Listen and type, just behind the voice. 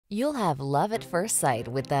You'll have love at first sight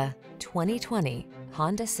with the 2020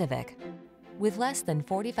 Honda Civic. With less than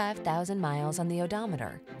 45,000 miles on the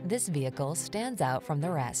odometer, this vehicle stands out from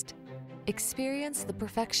the rest. Experience the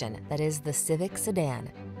perfection that is the Civic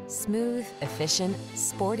sedan. Smooth, efficient,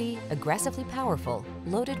 sporty, aggressively powerful,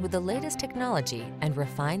 loaded with the latest technology and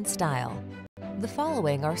refined style. The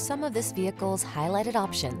following are some of this vehicle's highlighted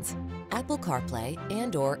options: Apple CarPlay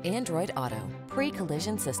and/or Android Auto,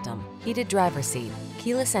 pre-collision system, heated driver's seat,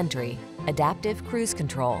 keyless entry, adaptive cruise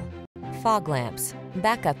control, fog lamps,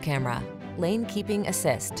 backup camera, lane keeping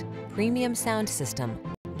assist, premium sound system,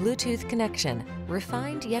 Bluetooth connection.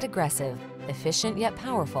 Refined yet aggressive, efficient yet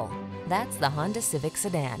powerful. That's the Honda Civic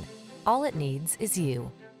sedan. All it needs is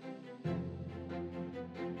you.